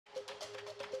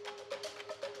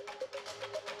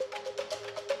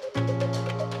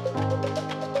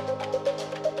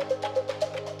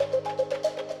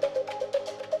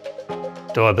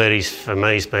Diabetes for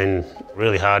me has been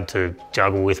really hard to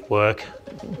juggle with work.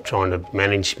 Trying to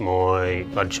manage my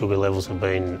blood sugar levels have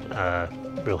been a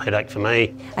real headache for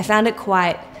me. I found it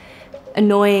quite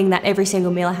annoying that every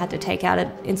single meal I had to take out an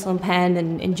insulin pen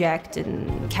and inject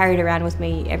and carry it around with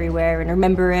me everywhere and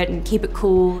remember it and keep it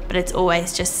cool. But it's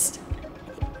always just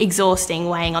exhausting,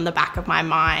 weighing on the back of my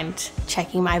mind,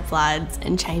 checking my bloods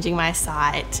and changing my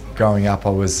sight. Growing up, I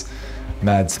was a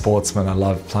mad sportsman. I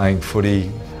loved playing footy.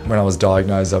 When I was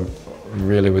diagnosed, I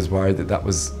really was worried that that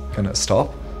was going to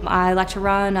stop. I like to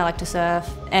run, I like to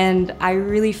surf, and I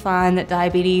really find that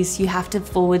diabetes, you have to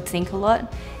forward think a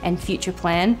lot and future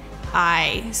plan.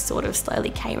 I sort of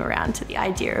slowly came around to the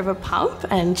idea of a pump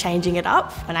and changing it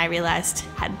up when I realised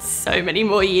I had so many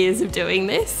more years of doing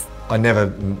this. I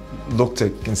never looked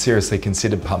at and seriously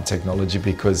considered pump technology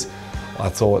because I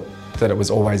thought that it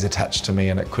was always attached to me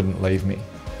and it couldn't leave me.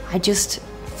 I just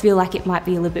feel like it might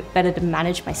be a little bit better to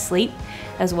manage my sleep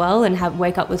as well and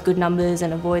wake up with good numbers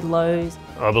and avoid lows.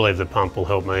 I believe the pump will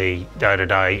help me day to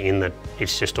day in that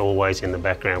it's just always in the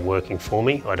background working for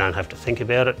me. I don't have to think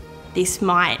about it. This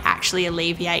might actually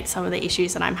alleviate some of the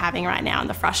issues that I'm having right now and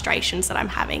the frustrations that I'm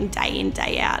having day in,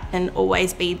 day out, and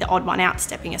always be the odd one out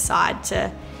stepping aside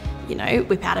to, you know,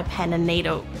 whip out a pen and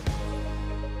needle.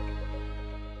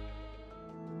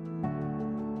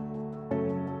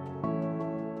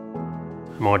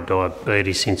 My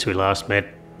diabetes since we last met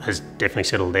has definitely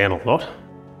settled down a lot.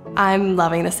 I'm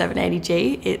loving the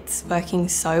 780G. It's working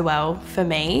so well for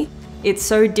me. It's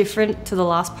so different to the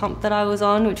last pump that I was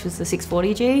on, which was the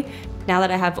 640G. Now that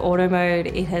I have auto mode,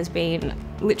 it has been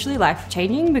literally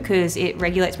life-changing because it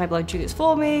regulates my blood sugars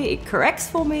for me, it corrects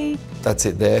for me. That's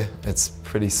it there. It's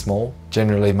pretty small.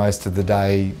 Generally, most of the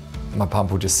day, my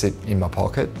pump will just sit in my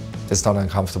pocket. It's not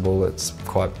uncomfortable, it's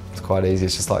quite easy.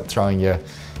 It's just like throwing your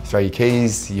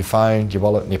keys, your phone, your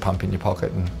wallet and your pump in your pocket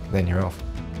and then you're off.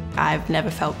 I've never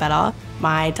felt better.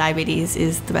 My diabetes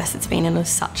is the best it's been in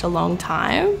such a long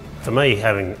time. For me,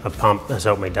 having a pump has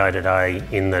helped me day to day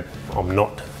in that I'm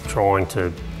not trying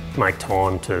to make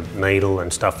time to needle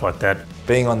and stuff like that.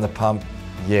 Being on the pump,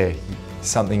 yeah,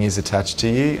 something is attached to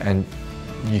you and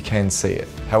you can see it.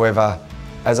 However,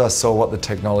 as I saw what the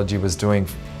technology was doing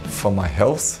for my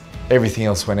health, everything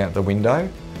else went out the window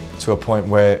to a point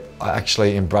where I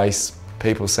actually embrace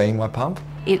people seeing my pump.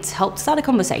 It's helped start a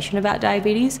conversation about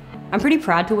diabetes. I'm pretty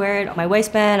proud to wear it on my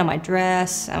waistband, on my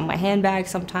dress, on my handbag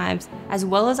sometimes, as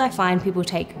well as I find people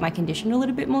take my condition a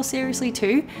little bit more seriously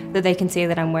too, that they can see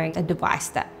that I'm wearing a device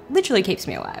that literally keeps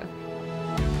me alive.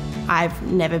 I've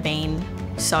never been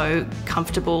so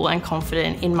comfortable and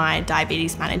confident in my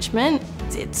diabetes management.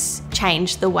 It's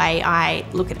changed the way I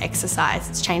look at exercise.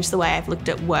 It's changed the way I've looked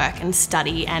at work and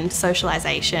study and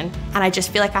socialisation. And I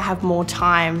just feel like I have more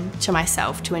time to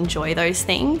myself to enjoy those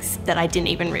things that I didn't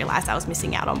even realise I was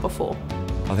missing out on before.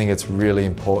 I think it's really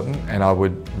important and I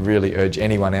would really urge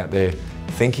anyone out there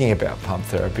thinking about pump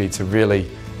therapy to really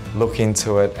look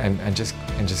into it and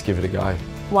just give it a go.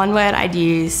 One word I'd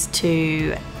use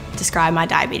to describe my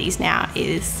diabetes now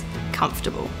is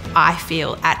comfortable. I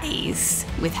feel at ease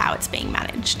with how it's being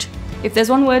managed. If there's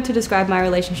one word to describe my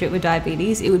relationship with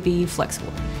diabetes, it would be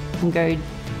flexible. I can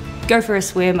go for a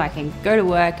swim, I can go to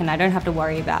work, and I don't have to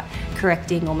worry about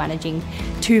correcting or managing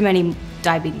too many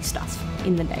diabetes stuff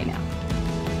in the day now.